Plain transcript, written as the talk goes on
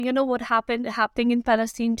what happening in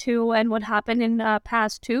Palestine too, and what happened in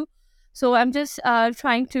past too. So I'm just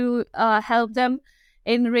trying to help them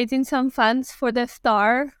in raising some funds for the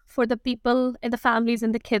star for the people and the families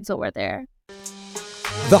and the kids over there.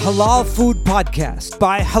 The Halal Food Podcast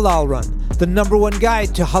by Halal Run, the number one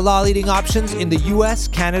guide to halal eating options in the US,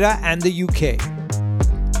 Canada, and the UK.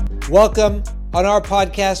 Welcome. On our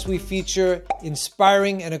podcast, we feature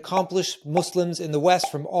inspiring and accomplished Muslims in the West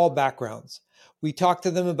from all backgrounds. We talk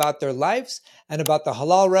to them about their lives and about the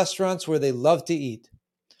halal restaurants where they love to eat.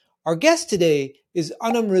 Our guest today is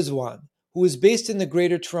Anam Rizwan, who is based in the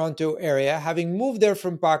Greater Toronto area, having moved there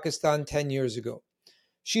from Pakistan 10 years ago.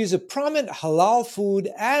 She is a prominent halal food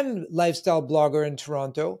and lifestyle blogger in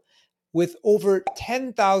Toronto with over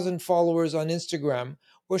 10,000 followers on Instagram,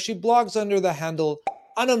 where she blogs under the handle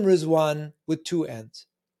Anam Rizwan with two N's.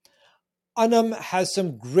 Anam has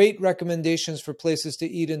some great recommendations for places to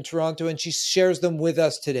eat in Toronto, and she shares them with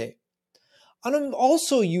us today. Anam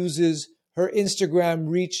also uses her Instagram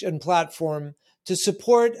reach and platform to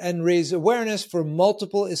support and raise awareness for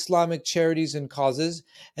multiple Islamic charities and causes,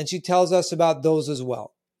 and she tells us about those as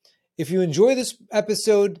well. If you enjoy this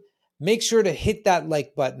episode, make sure to hit that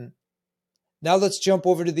like button. Now let's jump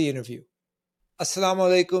over to the interview. Assalamu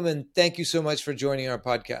alaikum, and thank you so much for joining our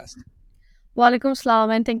podcast. Walaikum salam,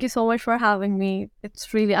 and thank you so much for having me.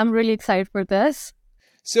 I'm really excited for this.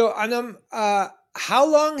 So Anam, how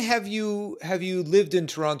long have you lived in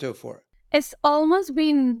Toronto for? It's almost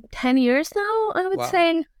been 10 years now, I would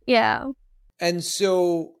say. Yeah. And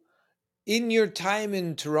so in your time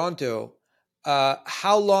in Toronto,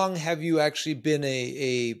 how long have you actually been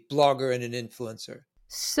a blogger and an influencer?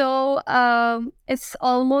 So it's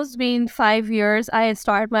almost been 5 years. I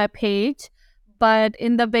started my page, but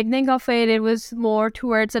in the beginning of it, it was more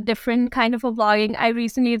towards a different kind of a blogging.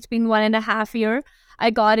 It's been 1.5 years. I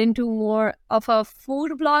got into more of a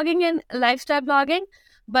food blogging and lifestyle blogging.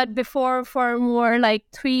 But before, for more like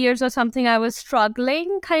 3 years or something, I was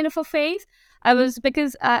struggling kind of a phase.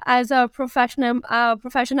 Because as a profession,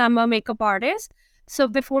 I'm a makeup artist. So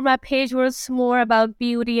before, my page was more about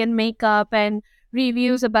beauty and makeup and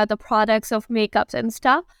reviews about the products of makeups and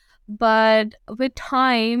stuff. But with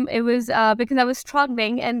time, it was because I was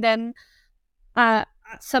struggling, and then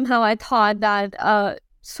somehow I thought that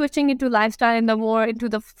switching into lifestyle and the more into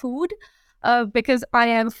the food, because I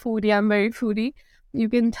am foodie, I'm very foodie, you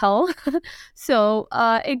can tell. So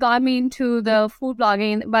it got me into the food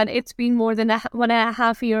blogging, but it's been more than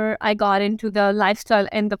 1.5 years I got into the lifestyle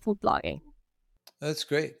and the food blogging. That's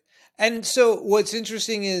great. And so what's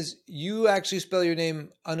interesting is you actually spell your name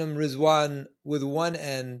Anam Rizwan with one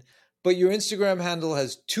N, but your Instagram handle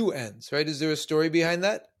has two N's, right? Is there a story behind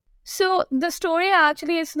that? So the story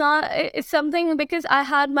actually is not, it's something because I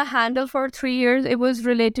had my handle for 3 years. It was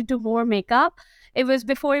related to more makeup. It was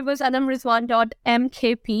before it was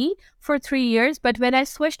anamrizwan.mkp for 3 years. But when I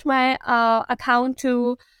switched my account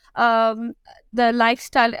to the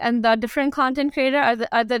lifestyle and the different content creator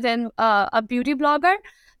other than a beauty blogger,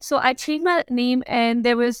 so I changed my name and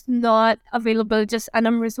there was not available just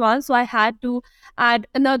Anam Rizwan. So I had to add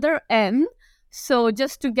another N. So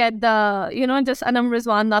just to get the, just Anam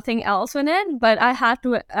Rizwan, nothing else in it. But I had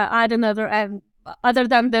to add another N. Other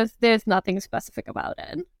than this, there's nothing specific about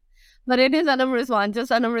it. But it is Anam Rizwan,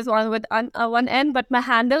 just Anam Rizwan with one N. But my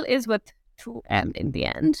handle is with two M in the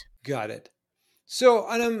end. Got it. So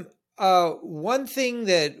Anam, one thing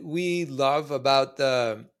that we love about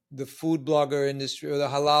the food blogger industry or the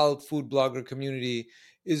halal food blogger community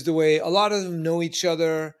is the way a lot of them know each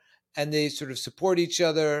other and they sort of support each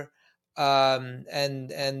other,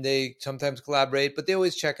 and they sometimes collaborate, but they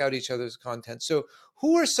always check out each other's content. So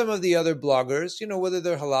who are some of the other bloggers, whether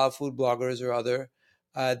they're halal food bloggers or other,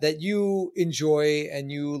 that you enjoy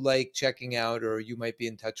and you like checking out or you might be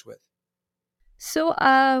in touch with? So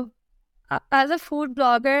as a food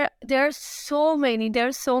blogger, there's so many.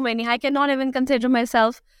 I cannot even consider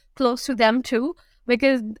myself close to them too,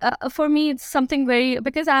 because for me it's something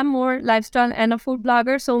because I'm more lifestyle and a food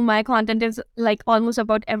blogger, so my content is like almost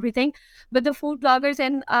about everything. But the food bloggers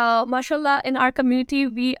and mashallah, in our community,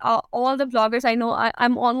 we are all the bloggers I know,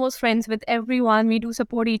 I'm almost friends with everyone. We do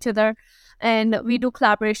support each other and we do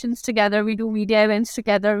collaborations together, we do media events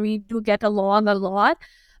together, we do get along a lot.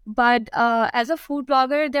 But as a food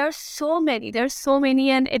blogger, there's so many,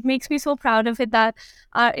 and it makes me so proud of it that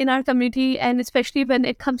in our community, and especially when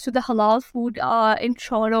it comes to the halal food in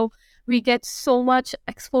Toronto, We get so much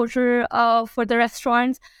exposure for the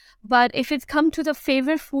restaurants. But if it's come to the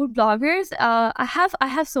favorite food bloggers, I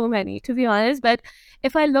have so many, to be honest. But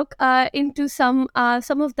if I look into some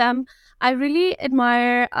of them, I really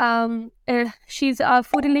admire. She's a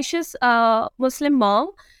Foodilicious Muslim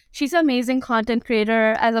mom. She's an amazing content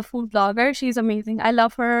creator as a food blogger. She's amazing. I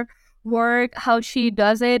love her work, how she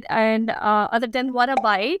does it, and other than What a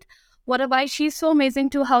Bite, she's so amazing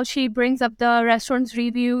too. How she brings up the restaurants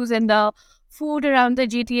reviews and the food around the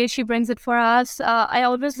GTA. She brings it for us. I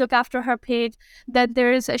always look after her page.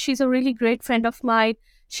 She's a really great friend of mine.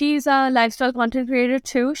 She's a lifestyle content creator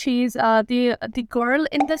too. She's the girl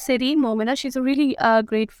in the city, Momina. She's a really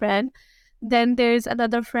great friend. Then there's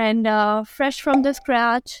another friend, fresh from the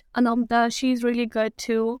scratch, Anamta. She's really good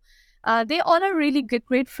too. They all are really good,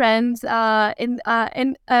 great friends. The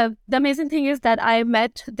amazing thing is that I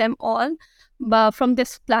met them all from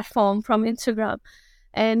this platform, from Instagram,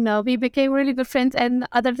 and we became really good friends. And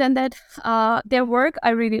other than that, their work, I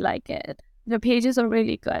really like it. Their pages are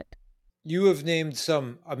really good. You have named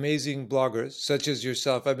some amazing bloggers, such as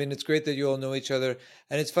yourself. I mean, it's great that you all know each other.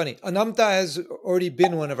 And it's funny. Anamta has already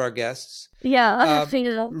been one of our guests. Yeah,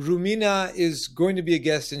 Rumina is going to be a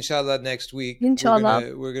guest, inshallah, next week.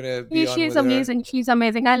 inshallah. We're gonna be on She's with amazing. her. She's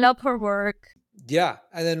amazing. I love her work. Yeah.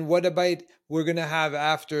 And then What a Bite we're gonna have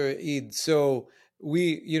after Eid. So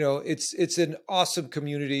it's an awesome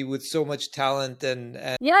community with so much talent and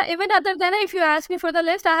Yeah, even other than, if you ask me for the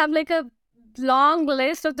list, I have like a long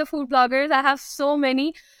list of the food bloggers. I have so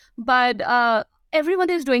many, but everyone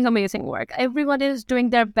is doing amazing work. Everyone is doing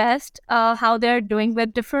their best. How they're doing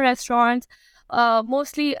with different restaurants.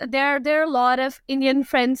 Mostly, there are a lot of Indian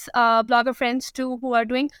friends, blogger friends too, who are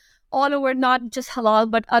doing all over, not just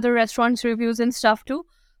halal, but other restaurants reviews and stuff too.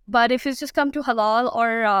 But if it's just come to halal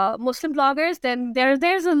or Muslim bloggers, then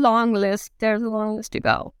there's a long list. There's a long list to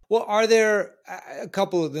go. Well, are there a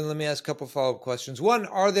couple? Then let me ask a couple follow-up questions. One,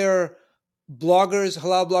 are there bloggers,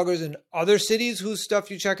 halal bloggers in other cities whose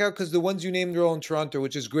stuff you check out? Because the ones you named are all in Toronto,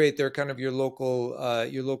 which is great. They're kind of your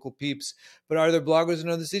local peeps. But are there bloggers in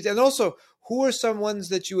other cities? And also, who are some ones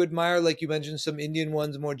that you admire? Like you mentioned, some Indian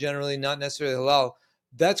ones more generally, not necessarily halal.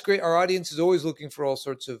 That's great. Our audience is always looking for all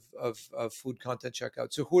sorts of food content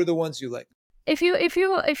checkout. So who are the ones you like? If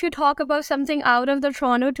you talk about something out of the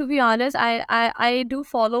Toronto, to be honest, I do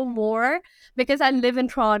follow more because I live in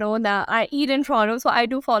Toronto now. I eat in Toronto, so I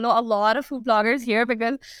do follow a lot of food bloggers here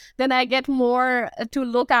because then I get more to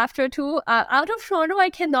look after too. Out of Toronto, I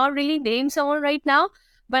cannot really name someone right now,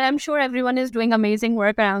 but I'm sure everyone is doing amazing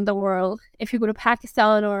work around the world. If you go to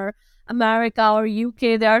Pakistan or America or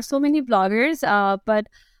UK, there are so many bloggers. But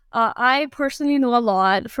I personally know a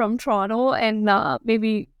lot from Toronto, and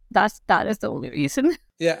maybe that is the only reason.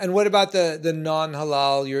 Yeah, and what about the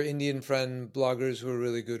non-halal, your Indian friend bloggers who are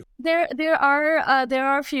really good? There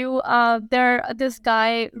are a few. This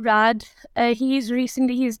guy Rad. He's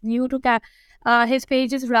new to his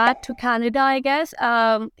page is Rad to Canada, I guess.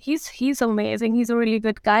 He's amazing. He's a really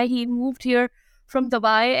good guy. He moved here from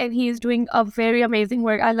Dubai, and he's doing a very amazing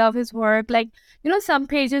work. I love his work. Like, some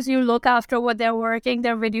pages you look after what they're working.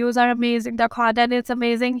 Their videos are amazing. Their content is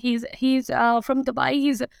amazing. He's from Dubai.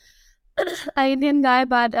 He's an Indian guy,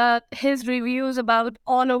 but his reviews about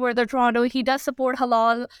all over the Toronto. He does support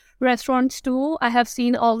halal restaurants too. I have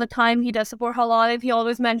seen all the time he does support halal, and he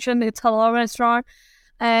always mentioned it's halal restaurant.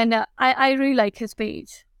 And I really like his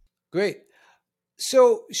page. Great.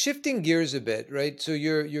 So shifting gears a bit, right? So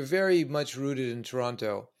you're very much rooted in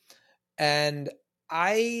Toronto, and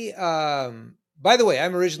by the way,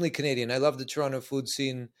 I'm originally Canadian. I love the Toronto food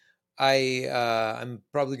scene. I'm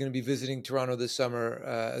probably going to be visiting Toronto this summer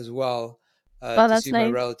as well Oh, to that's see my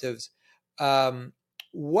nice. relatives.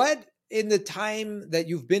 What in the time that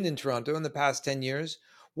you've been in Toronto in the past 10 years,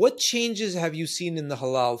 what changes have you seen in the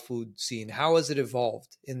halal food scene? How has it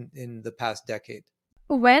evolved in the past decade?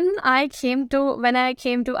 I came to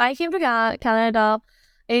Canada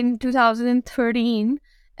in 2013,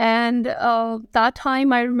 and that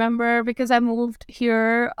time I remember because I moved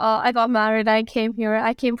here. I got married. I came here.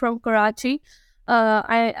 I came from Karachi.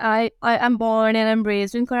 I'm born and I'm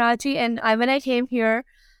raised in Karachi, and when I came here,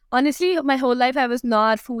 honestly, my whole life I was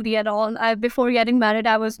not foodie at all. Before getting married,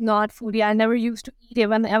 I was not foodie. I never used to eat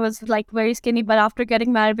even. I was like very skinny. But after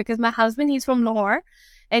getting married, because my husband, he's from Lahore,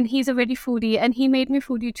 and he's a very foodie, and he made me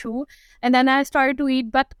foodie too. And then I started to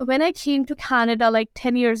eat. But when I came to Canada like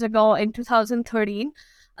 10 years ago in 2013,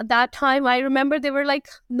 at that time I remember there were like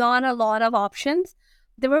not a lot of options.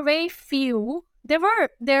 There were very few.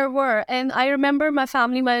 There were, and I remember my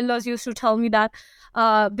family, my in-laws used to tell me that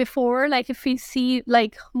before, like if we see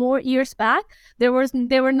like more years back, there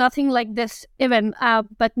were nothing like this even.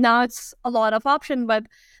 But now it's a lot of option. But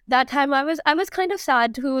that time I was kind of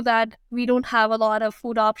sad too that we don't have a lot of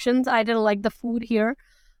food options. I didn't like the food here,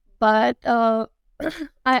 but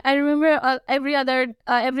I remember every other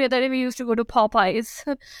day we used to go to Popeyes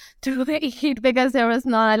to eat because there was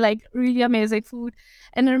not like really amazing food.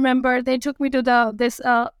 And I remember they took me to the this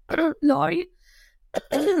Lahori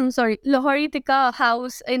Lahori Tikka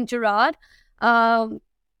house in Gerard. Um,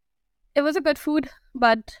 it was a good food,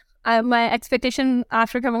 but my expectation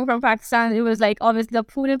after coming from Pakistan, it was like obviously the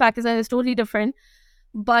food in Pakistan is totally different.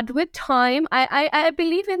 But with time, I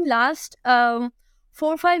believe in last 4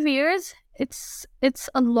 or 5 years, it's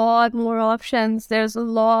a lot more options. There's a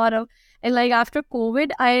lot of, and like after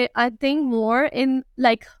COVID, I think more in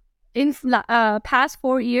like past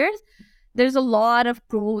 4 years, there's a lot of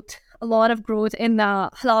growth in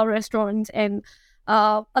halal restaurants, and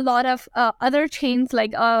a lot of other chains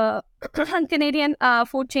like Canadian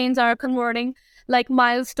food chains are converting. Like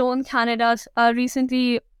Milestone Canada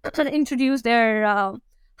recently introduced their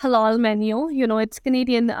halal menu. It's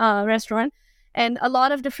Canadian restaurant, and a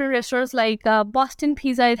lot of different restaurants like Boston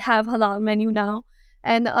Pizza have halal menu now.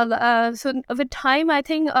 And so with time, I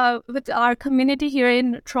think with our community here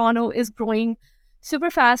in Toronto is growing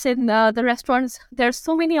super fast in the restaurants. There's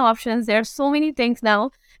so many options. There's so many things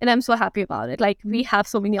now, and I'm so happy about it. Like we have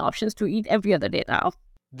so many options to eat every other day now.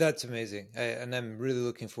 That's amazing. And I'm really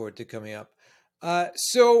looking forward to coming up.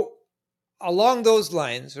 So, along those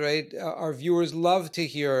lines, right? Our viewers love to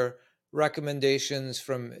hear recommendations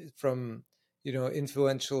from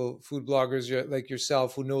influential food bloggers like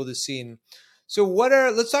yourself who know the scene. So,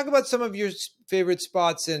 let's talk about some of your favorite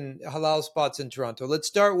spots and halal spots in Toronto. Let's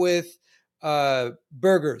start with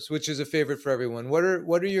burgers, which is a favorite for everyone. What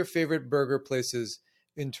are your favorite burger places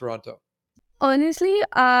in Toronto? Honestly,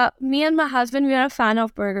 me and my husband, we are a fan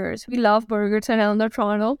of burgers. We love burgers around the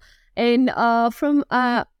Toronto. And from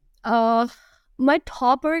uh, my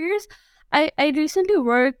top burgers, I recently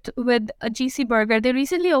worked with a GC Burger. They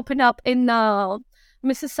recently opened up in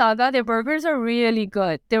Mississauga. Their burgers are really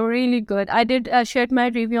good. They're really good. I did share my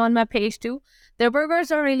review on my page too. Their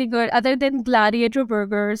burgers are really good. Other than Gladiator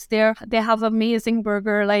Burgers, they have amazing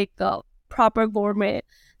burger, like proper gourmet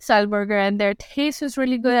style burger, and their taste is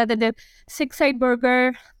really good. Other than Six Side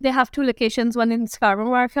Burger, they have two locations, one in Scarborough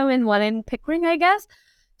Markham and one in Pickering, I guess.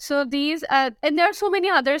 So these, and there are so many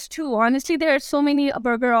others too. Honestly, there are so many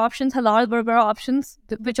burger options, halal burger options,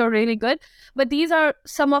 which are really good. But these are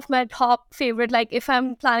some of my top favorite. Like if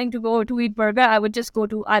I'm planning to go to eat burger, I would just go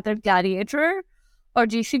to either Gladiator or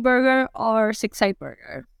GC Burger or Six Side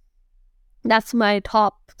Burger. That's my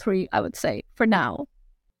top three, I would say, for now.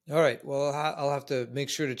 All right. Well, I'll have to make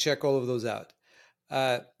sure to check all of those out.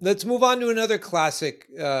 Let's move on to another classic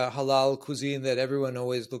halal cuisine that everyone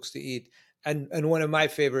always looks to eat, and one of my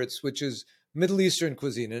favorites, which is Middle Eastern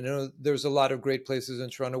cuisine. I know there's a lot of great places in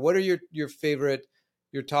Toronto. What are your favorite,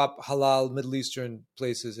 your top halal Middle Eastern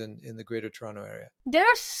places in the Greater Toronto area? There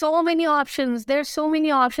are so many options. There's so many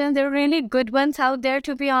options. There are really good ones out there,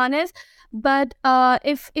 to be honest. But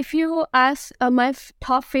if you ask my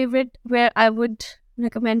top favorite where I would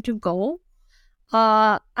recommend to go, we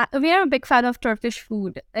are a big fan of Turkish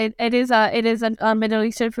food. It is a Middle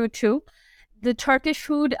Eastern food too. The Turkish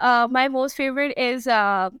food, my most favorite is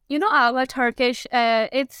Agha Turkish.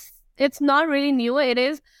 It's not really new. It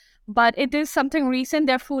is, but it is something recent.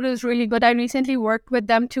 Their food is really good. I recently worked with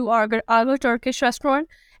them to Agha Turkish restaurant.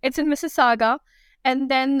 It's in Mississauga.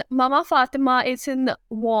 And then Mama Fatima is in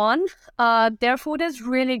Vaughan. Their food is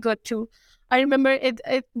really good too. I remember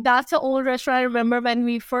that's an old restaurant. I remember when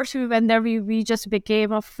we went there, we just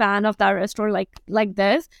became a fan of that restaurant like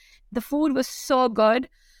this. The food was so good.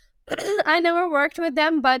 I never worked with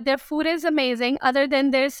them, but their food is amazing. Other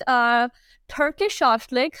than this, Turkish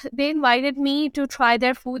shashlik, they invited me to try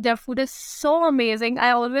their food. Their food is so amazing.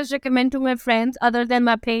 I always recommend to my friends, other than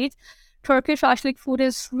my page. Turkish shashlik food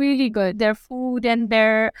is really good. Their food and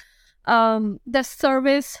their the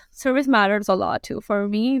service matters a lot too for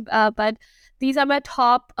me. But these are my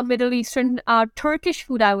top Middle Eastern Turkish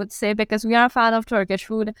food, I would say, because we are a fan of Turkish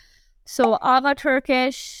food. So Aga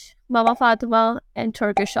Turkish, Mama Fatima, and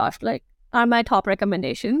Turkish Shashlik are my top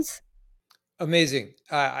recommendations. Amazing.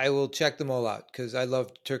 I will check them all out because I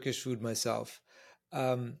love Turkish food myself.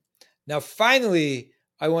 Um, Now, finally,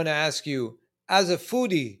 I want to ask you, as a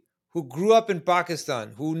foodie who grew up in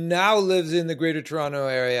Pakistan, who now lives in the Greater Toronto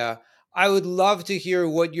area, I would love to hear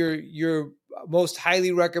what your most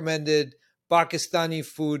highly recommended Pakistani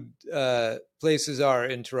food places are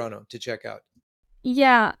in Toronto to check out.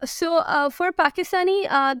 Yeah. So for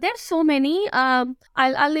Pakistani, there's so many.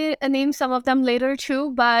 I'll name some of them later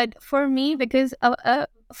too. But for me, because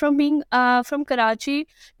from being from Karachi,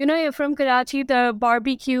 you're from Karachi, the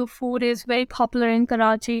barbecue food is very popular in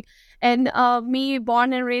Karachi. And me,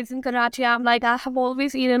 born and raised in Karachi, I'm like I have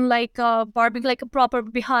always eaten like barbecue, like a proper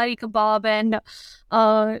Bihari kebab and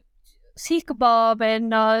uh, Sikh kebab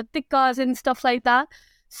and tikkas and stuff like that.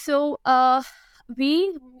 So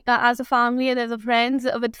we, as a family and as a friends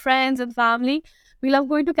with friends and family, we love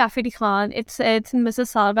going to Cafe de Khan. It's in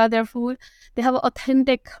Mississauga. Their food, they have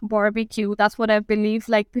authentic barbecue. That's what I believe,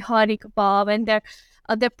 like Bihari kebab and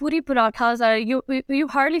their puri parathas are you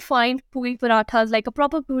hardly find puri parathas like a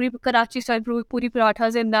proper puri Karachi style puri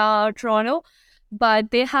parathas in Toronto,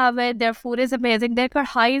 but they have it. Their food is amazing. Their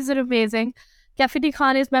karhais are amazing. Cafe de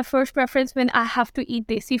Khan is my first preference when I have to eat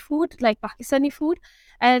desi food, like Pakistani food.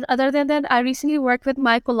 And other than that, I recently worked with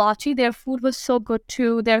my Kolachi. Their food was so good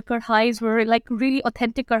too. Their karhais were like really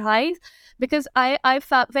authentic karhais because I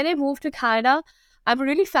found when I moved to Canada, I'm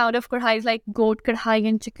really fond of karhais like goat karhai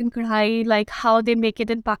and chicken karhai, like how they make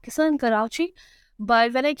it in Pakistan, Karachi.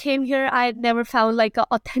 But when I came here, I had never found like a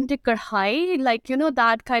authentic karhai, like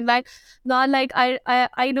that kind, like not like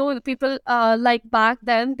I know people like back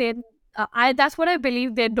then I that's what I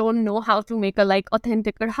believe, they don't know how to make a like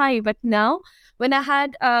authentic karhai. But now when I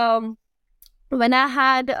had the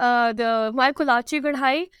my kolachi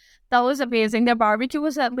kadhai, that was amazing. Their barbecue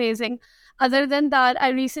was amazing. Other than that, I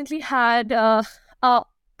recently had a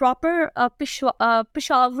proper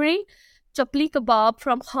Peshawari chapli kebab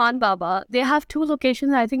from Khan Baba. They have two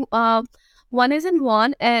locations. I think one is in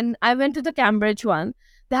one, and I went to the Cambridge one.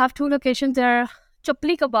 They have two locations. Their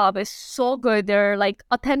chapli kebab is so good. They're like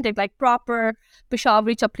authentic, like proper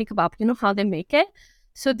Peshawari chapli kebab. You know how they make it.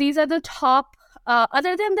 So these are the top.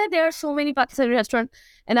 Other than that, there are so many Pakistani restaurants,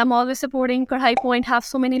 and I'm always supporting Karhai Point. Have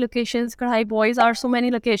so many locations. Karhai Boys are so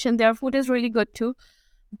many locations. Their food is really good too.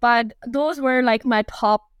 But those were like my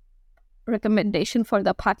top recommendation for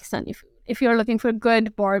the Pakistani food. If you're looking for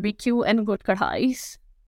good barbecue and good karhais,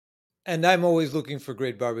 And I'm always looking for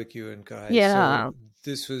great barbecue in Karhai. So yeah,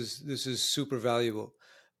 this is super valuable.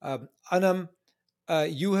 Anam,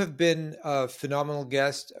 you have been a phenomenal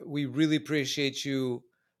guest. We really appreciate you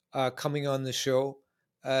coming on the show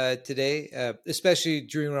today, especially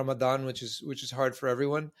during Ramadan, which is hard for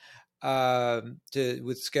everyone to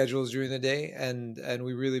with schedules during the day, and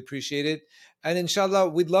we really appreciate it. And inshallah,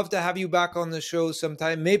 we'd love to have you back on the show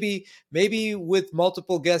sometime. Maybe with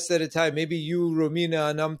multiple guests at a time. Maybe you,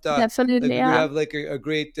 Romina, Anamta, like definitely, we could yeah, have like a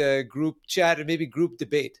great group chat and maybe group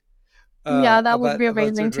debate yeah, that would be about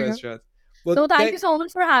amazing certain too. restaurants. Well, So thank you so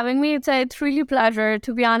much for having me. It's really pleasure.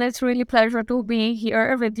 To be honest, really pleasure to be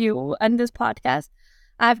here with you on this podcast.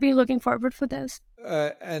 I've been looking forward for this.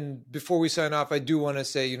 and before we sign off, I do want to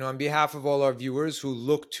say, on behalf of all our viewers who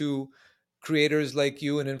look to creators like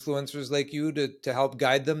you and influencers like you to help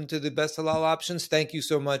guide them to the best halal options, thank you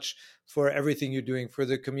so much for everything you're doing for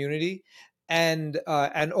the community. And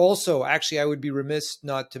also, actually, I would be remiss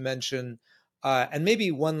not to mention, and maybe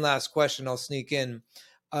one last question I'll sneak in.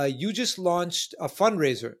 You just launched a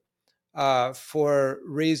fundraiser for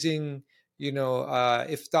raising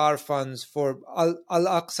iftar funds for Al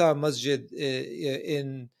Aqsa Masjid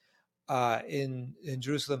in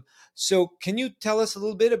Jerusalem. So can you tell us a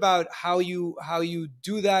little bit about how you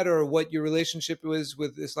do that, or what your relationship was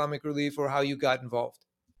with Islamic Relief, or how you got involved?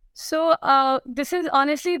 So this is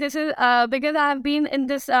honestly, this is because I've been in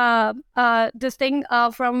this thing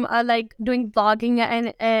from like doing blogging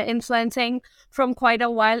and influencing from quite a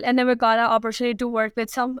while, and never got an opportunity to work with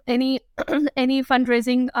some any any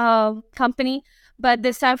fundraising company. But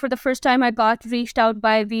this time, for the first time, I got reached out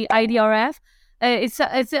by the IDRF. It's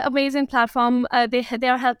an amazing platform. They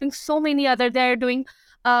are helping so many other. They're doing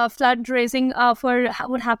fundraising for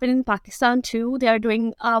what happened in Pakistan too. They are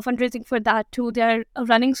doing fundraising for that too. They are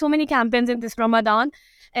running so many campaigns in this Ramadan,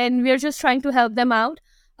 and we are just trying to help them out.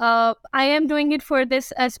 I am doing it for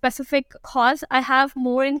this specific cause. I have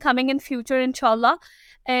more in coming in future, inshallah.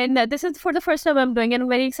 And this is for the first time I'm doing it. I'm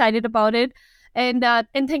very excited about it. And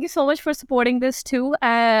thank you so much for supporting this too.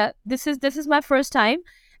 This is my first time,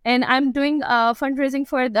 and I'm doing fundraising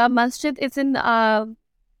for the masjid. It's in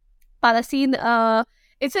Palestine.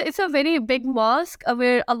 It's a very big mosque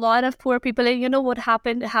where a lot of poor people, and you know what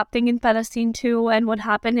happening in Palestine too, and what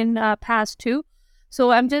happened in past too.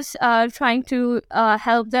 So I'm just trying to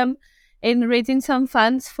help them in raising some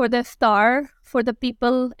funds for the iftar for the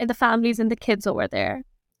people and the families and the kids over there.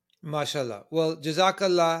 Mashallah. Well,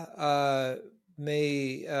 Jazakallah.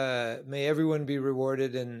 May everyone be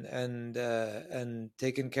rewarded and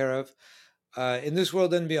taken care of in this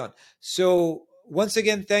world and beyond. So once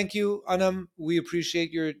again, thank you, Anam. We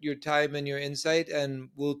appreciate your time and your insight, and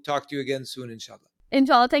we'll talk to you again soon, inshallah.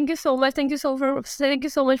 Inshallah, thank you so much. Thank you so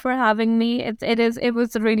much for having me. It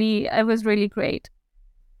was really great.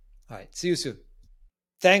 All right, see you soon.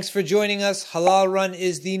 Thanks for joining us. Halal Run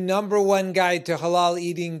is the #1 guide to halal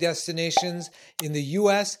eating destinations in the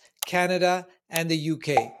US, Canada, and the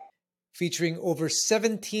UK, featuring over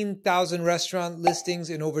 17,000 restaurant listings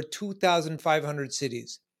in over 2,500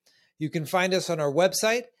 cities. You can find us on our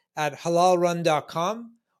website at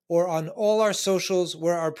halalrun.com or on all our socials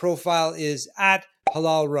where our profile is at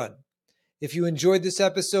halalrun. If you enjoyed this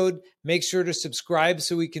episode, make sure to subscribe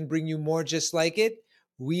so we can bring you more just like it.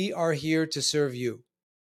 We are here to serve you.